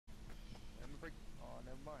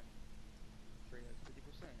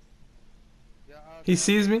He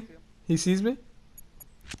sees me. He sees me.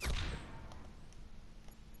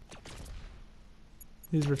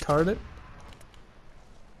 He's retarded.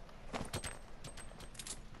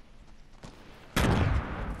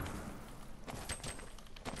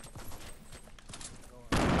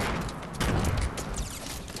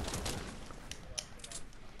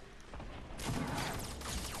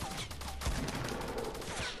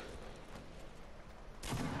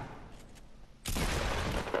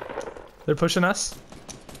 They're pushing us.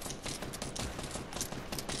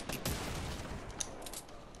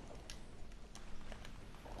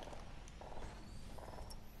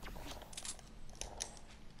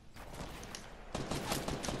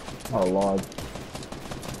 Oh Lord.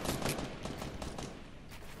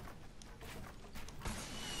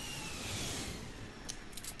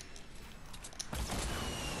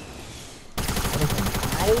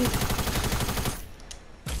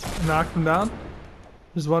 Knocked him down.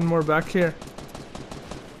 There's one more back here.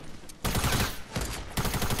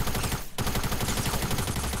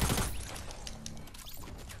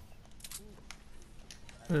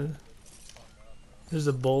 There's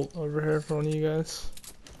a bolt over here for one of you guys.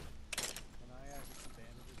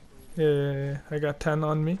 Yeah, I got 10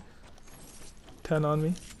 on me. 10 on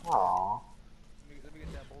me. Aww.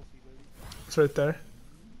 It's right there.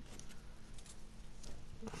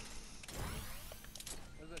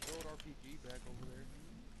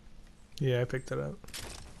 Yeah, I picked it up.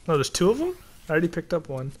 Oh, there's 2 of them? I already picked up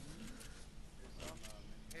one.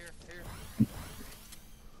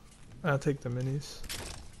 I'll take the minis.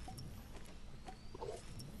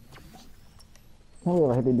 Tell me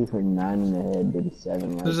what I could do for 9 in the head,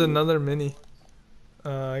 57. There's another mini.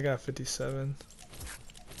 I got 57.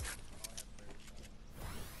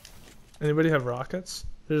 Anybody have rockets?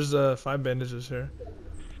 There's 5 bandages here.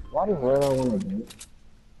 Why does Rolo want to do?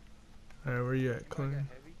 Alright, where you at, Clone?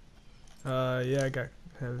 Yeah, I got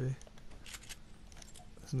heavy.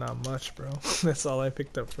 It's not much, bro. That's all I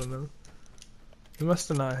picked up from them. We must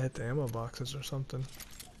have not hit the ammo boxes or something.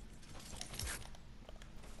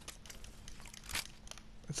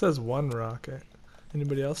 It says 1 rocket.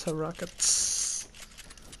 Anybody else have rockets?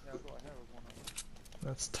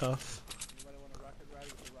 That's tough.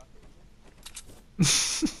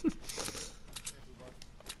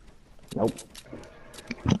 Nope.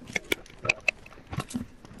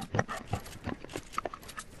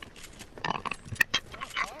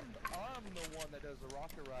 I'm the one that does the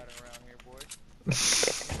rocket riding around here, boy.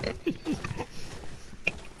 Billy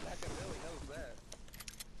knows that.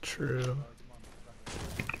 True.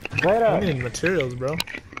 Right up. I need materials, bro.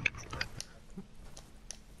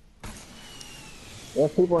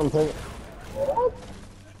 There's people in prison. What?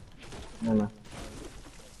 No.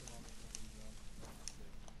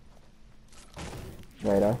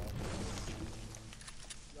 Radar.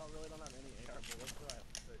 Y'all really don't have any AR bullets,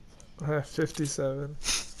 right? I have 57.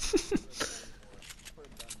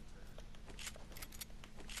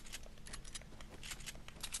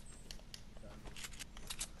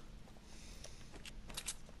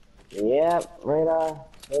 Yep, radar.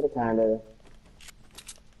 Sorta kinda.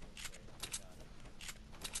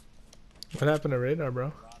 What happened to radar,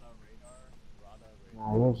 bro?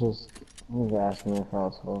 Nah, he was asking me if I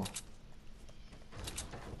was full.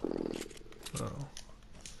 Oh.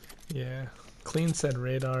 Yeah. Clean said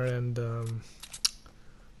radar and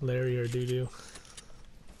Larry or doo-doo.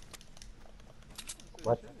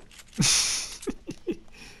 What?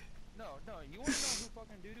 No, you wanna know who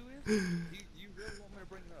fucking doo-doo is? You really want me to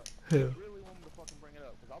bring it up? Who? You really want me to fucking bring it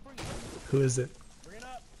up? Cause I'll bring it up. Who is it? Bring it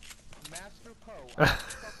up. Master Poe.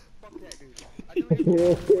 Fuck that dude. I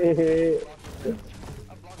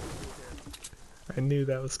blocked him. I knew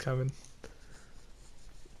that was coming.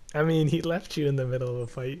 I mean, he left you in the middle of a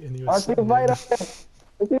fight and he was People fight up there.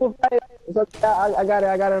 People fight. It's okay. I got it.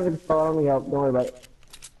 I got it under control. Let me help. Don't worry about it.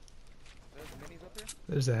 There's minis up here?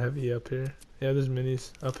 There's a heavy up here. Yeah, there's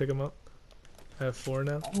minis. I'll pick them up. I have 4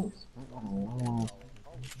 now. Oh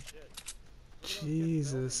shit.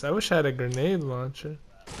 Jesus, I wish I had a grenade launcher.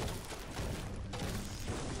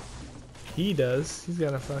 He does. He's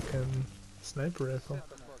got a fucking sniper rifle. Sit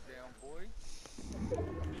the fuck down, boy.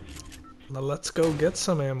 Now let's go get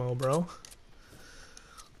some ammo, bro.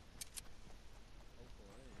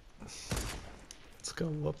 Let's go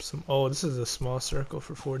whoop some. Oh, this is a small circle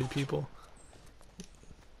for 40 people.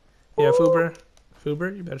 Yeah, Fuber.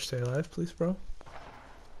 Fuber, you better stay alive, please, bro.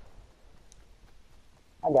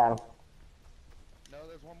 I got him. No,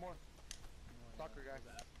 there's one more. Soccer guy.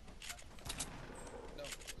 No,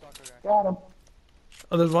 soccer guy. Got him.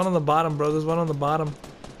 Oh, there's one on the bottom, bro. There's one on the bottom.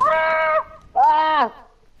 Ah!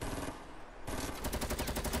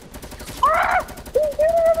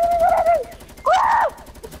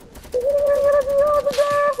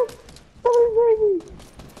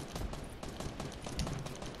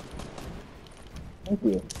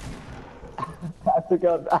 I took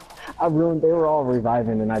out. I ruined. They were all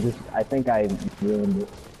reviving, and I think I ruined it.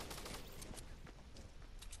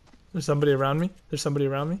 There's somebody around me. There's somebody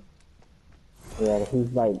around me. Yeah,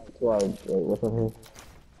 he's like to our. Wait, what's up here?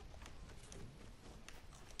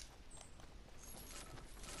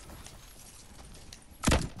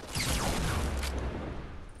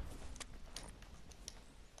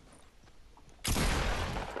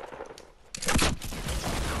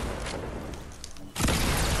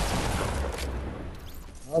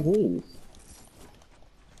 Oh, jeez.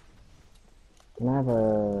 Can I have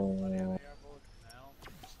a...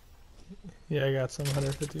 Yeah, I got some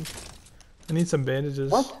 150. I need some bandages.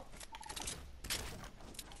 What?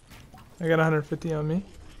 I got 150 on me. Yo,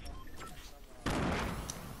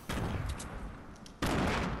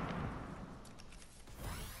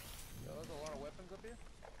 there's a lot of weapons up here.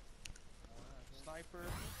 Sniper,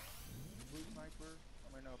 blue sniper.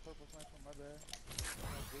 I mean, no, purple sniper. My bad.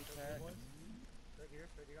 Blue tag. Right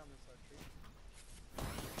here on this tree.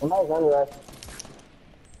 Somebody's under us.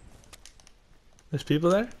 There's people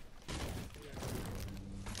there?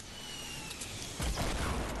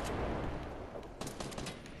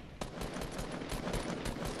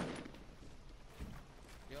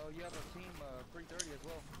 Yo, you have a team 330 as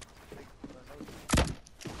well.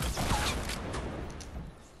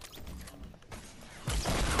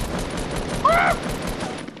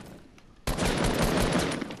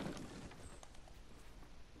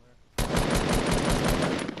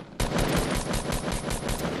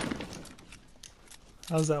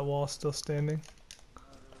 How's that wall still standing?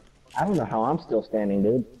 I don't know how I'm still standing,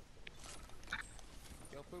 dude.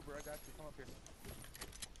 Yo, Fuber, I got you. Come up here.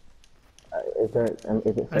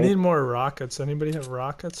 Is it I safe need more rockets. Anybody have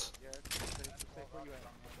rockets? Yeah, it's safe. Where you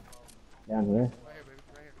at? down here? Right here, baby.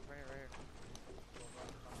 Right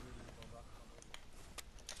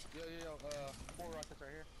here. Yo, 4 rockets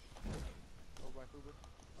right here. Over by Fuber.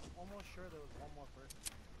 I'm almost sure there was one more person.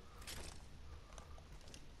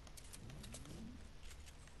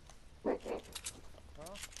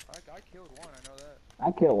 Huh? I killed one. I know that.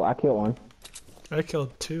 I kill one. I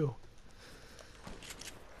killed 2.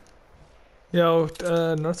 Yo,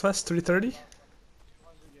 northwest 330? 300,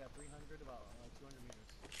 yeah, 300, about 200 meters.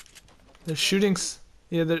 They're shooting.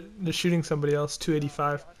 Yeah, they're shooting somebody else.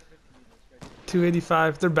 285. 150 meters, right here.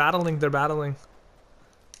 285. They're battling. They're battling.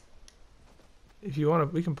 If you want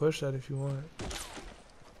to, we can push that if you want.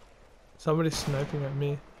 Somebody's sniping at me.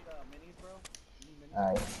 Need minis, bro? You need minis?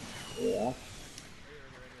 Alright. Yeah. Right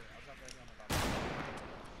here. I'll drop right here on my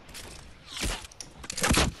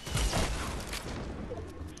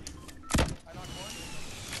bottom. I knocked one.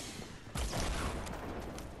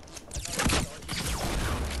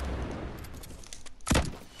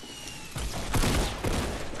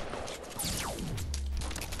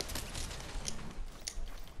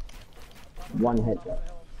 One hit. Top of the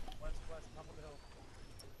hill. West, top of the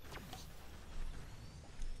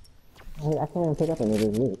hill. I can't even pick up any of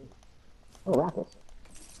these loot. Oh, rockets.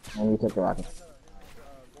 And you took the rockets.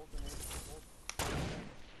 Gold grenade.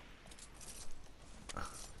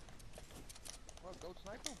 What, gold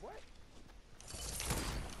sniper? What?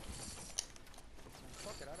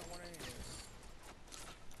 Fuck it, I don't want any of this.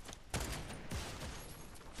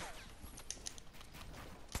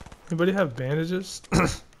 Anybody have bandages? Oh my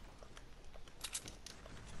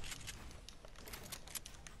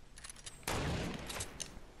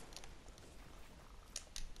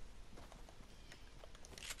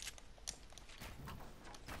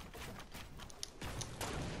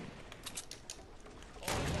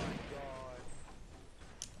god.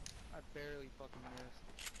 I barely fucking missed.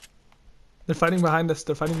 They're fighting behind us.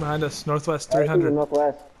 They're fighting behind us. Northwest Alright, 300.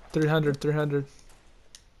 Northwest. 300. 300.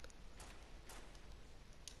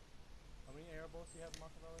 How many air bolts do you have,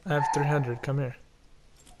 Machiavelli? I have 300. Come here.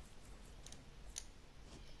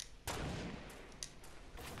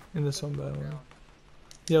 In this one, by the way. Down.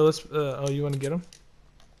 Yeah, let's. Oh, you want to get him?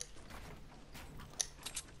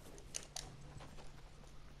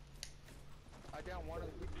 I down one of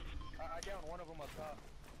them. I down one of them up top.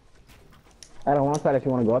 I don't want that if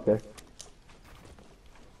you want to go up there.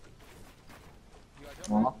 You got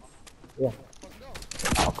jump? Uh-huh. Yeah. Let's go.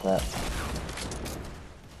 Oh, crap.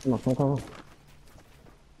 Come on.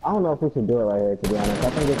 I don't know if we should do it right here, to be honest. I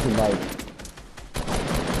think this is like...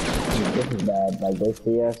 This is bad. Like, they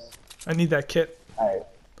see us. I need that kit. Alright.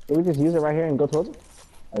 Can we just use it right here and go towards it?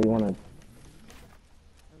 Or you want to...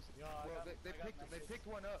 Yo, Well, they picked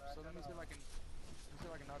one up, so let me see if I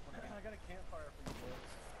can knock one down. I got a campfire for you boys.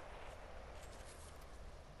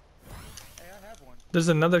 Hey, I have one. There's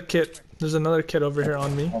another kit. There's another kit over here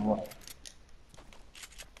on me.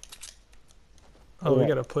 Oh, we Yeah.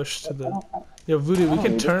 gotta push to the. Yo, Voodoo, we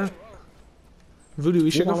can turn. Voodoo,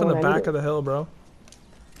 we should go not from the one I back needed. of the hill, bro.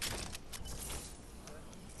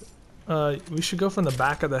 We should go from the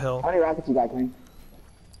back of the hill. How many rockets you got, Clean?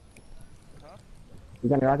 Huh? You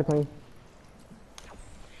got any rockets, Clean?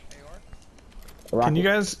 AR? Can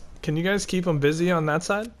you guys keep them busy on that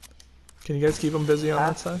side? Can you guys keep them busy on Huh?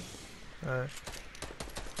 that side? Alright.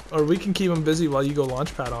 Or we can keep them busy while you go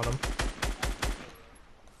launch pad on them.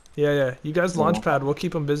 Yeah, yeah. You guys launch Yeah. pad, we'll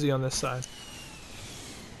keep them busy on this side.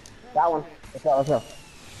 That one. Let's go, let's go.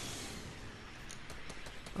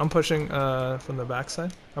 I'm pushing from the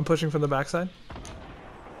backside. I'm pushing from the backside.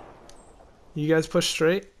 You guys push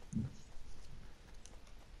straight.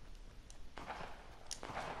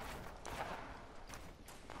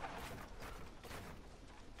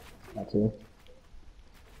 That's you.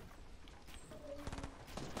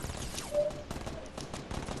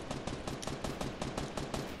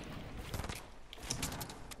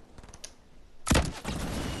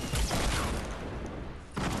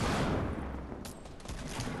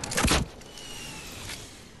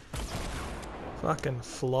 Fucking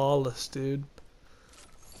flawless, dude.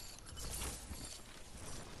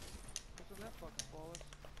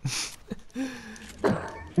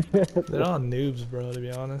 They're all noobs, bro, to be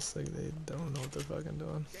honest. Like, they don't know what they're fucking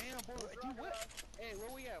doing. Damn, bro. Dude, what? Hey, where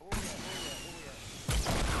we at? Where we at? Where we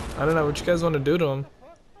at? I don't know what you guys want to do to them.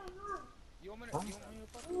 What the fuck? You want me to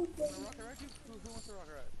fucking rocket ride you? Who wants to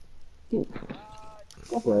rocket ride?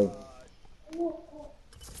 Okay.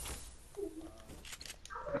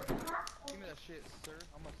 Give me that shit, sir.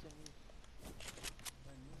 I'm gonna send you.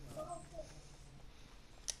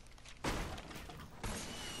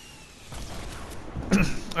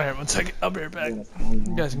 Alright, one second. I'll be right back.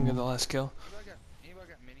 You guys can get the last kill. Anybody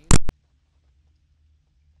got minis?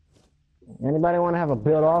 Anybody want to have a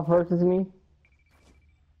build off versus me?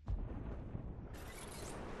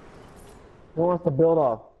 Who wants to build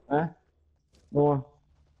off? Huh? Who wants?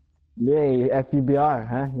 Yeah, FUBR,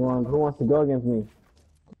 huh? Who wants to go against me?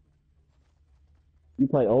 You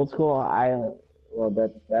play old school? Well,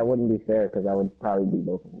 that wouldn't be fair because I would probably beat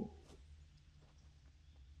both of you.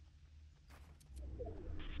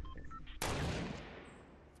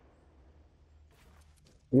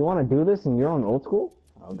 You want to do this in your own old school?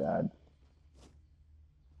 Oh God.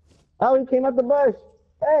 Oh, he came up the bush.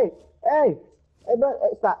 Hey, hey, hey, but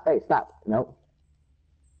hey, stop. Hey, stop. No.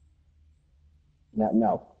 No,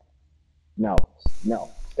 no, no, no.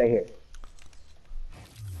 Stay here.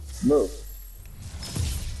 Move.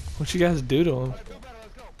 What you guys do to them?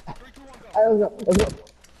 Hey, let's go. Let's go.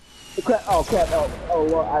 Crap. Oh, crap. Oh,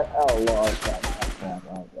 Lord. Oh, Lord. Crap.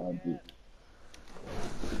 Oh, geez.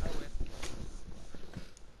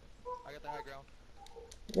 I got the high ground.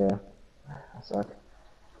 Yeah. I suck.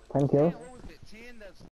 10 kills? Damn, what was it? 10? That's